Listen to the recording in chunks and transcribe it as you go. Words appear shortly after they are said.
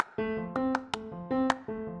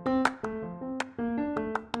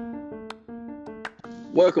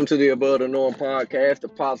Welcome to the Above the Norm podcast, the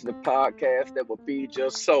positive podcast that will feed your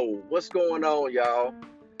soul. What's going on, y'all?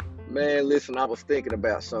 Man, listen, I was thinking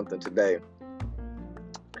about something today.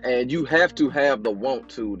 And you have to have the want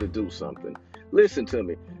to do something. Listen to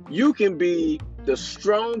me. You can be the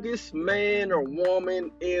strongest man or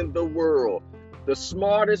woman in the world, the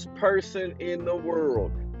smartest person in the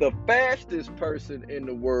world, the fastest person in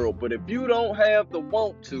the world. But if you don't have the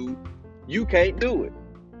want to, you can't do it.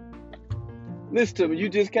 Listen to me, you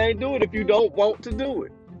just can't do it if you don't want to do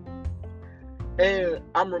it. And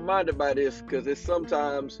I'm reminded by this because it's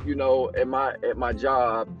sometimes, at my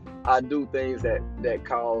job, I do things that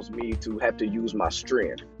cause me to have to use my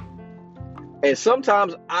strength. And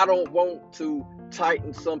sometimes I don't want to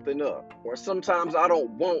tighten something up, or sometimes I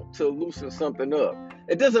don't want to loosen something up.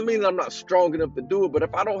 It doesn't mean that I'm not strong enough to do it, but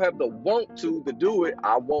if I don't have the want to do it,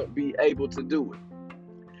 I won't be able to do it.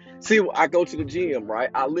 See, I go to the gym, right?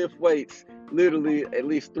 I lift weights literally at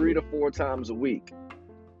least 3 to 4 times a week.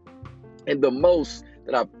 And the most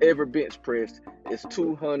that I've ever bench pressed is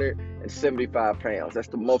 275 pounds. That's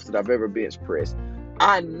the most that I've ever bench pressed.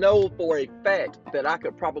 I know for a fact that I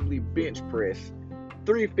could probably bench press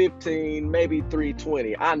 315, maybe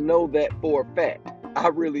 320. I know that for a fact. I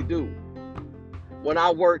really do. When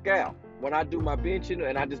I work out, when I do my benching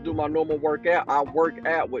and I just do my normal workout, I work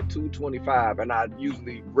out with 225 and I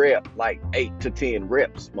usually rep like 8 to 10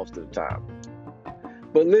 reps most of the time.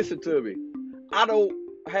 But listen to me, I don't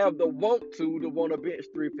have the want to want to bench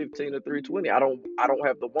 315 or 320. I don't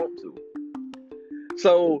have the want to.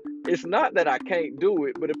 So it's not that I can't do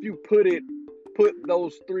it, but if you put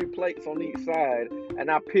those 3 plates on each side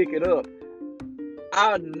and I pick it up,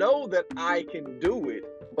 I know that I can do it,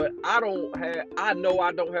 but I know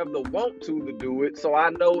I don't have the want to do it. So I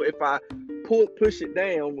know if I push it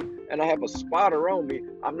down and I have a spotter on me,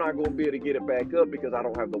 I'm not going to be able to get it back up because I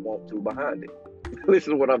don't have the want to behind it.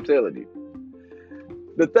 Listen to what I'm telling you.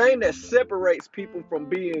 The thing that separates people from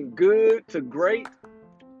being good to great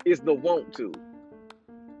is the want to.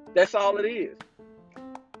 That's all it is.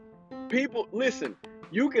 People, listen,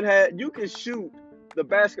 you can shoot the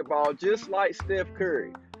basketball just like Steph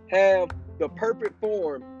Curry, have the perfect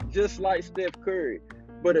form just like Steph Curry.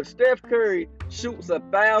 But if Steph Curry shoots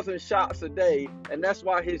 1,000 shots a day, and that's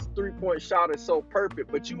why his 3-point shot is so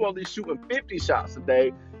perfect, but you only shooting 50 shots a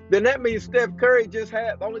day, then that means Steph Curry just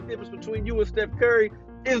had, the only difference between you and Steph Curry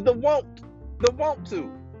is the want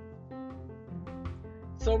to.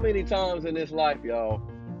 So many times in this life, y'all,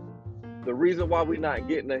 the reason why we're not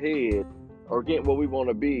getting ahead or getting where we want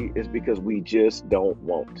to be is because we just don't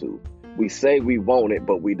want to. We say we want it,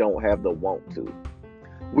 but we don't have the want to.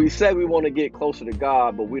 We say we want to get closer to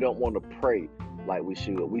God, but we don't want to pray like we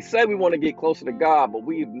should. We say we want to get closer to God, but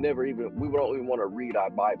we don't even want to read our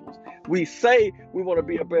Bibles. We say we want to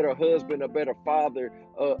be a better husband, a better father,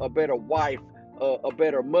 a better wife, a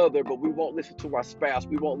better mother, but we won't listen to our spouse.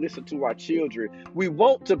 We won't listen to our children. We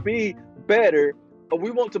want to be better, or we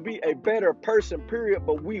want to be a better person, period,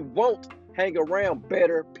 but we won't hang around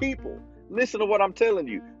better people. Listen to what I'm telling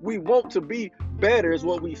you. We want to be better is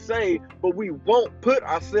what we say, but we won't put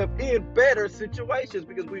ourselves in better situations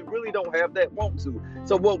because we really don't have that want to.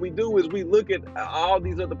 So what we do is we look at all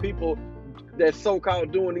these other people that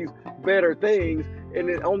so-called doing these better things, and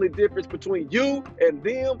the only difference between you and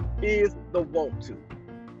them is the want to.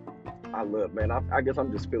 I guess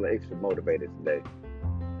I'm just feeling extra motivated today.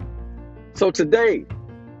 So today,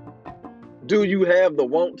 do you have the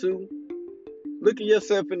want to? Look at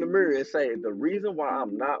yourself in the mirror and say, the reason why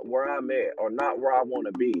I'm not where I'm at, or not where I want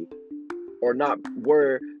to be, or not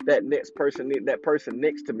where that person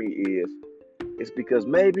next to me is because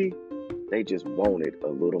maybe they just want it a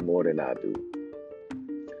little more than I do.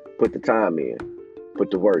 Put the time in. Put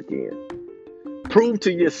the work in. Prove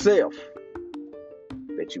to yourself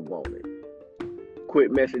that you want it. Quick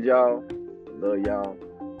message, y'all. Love y'all.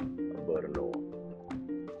 Above the Norm.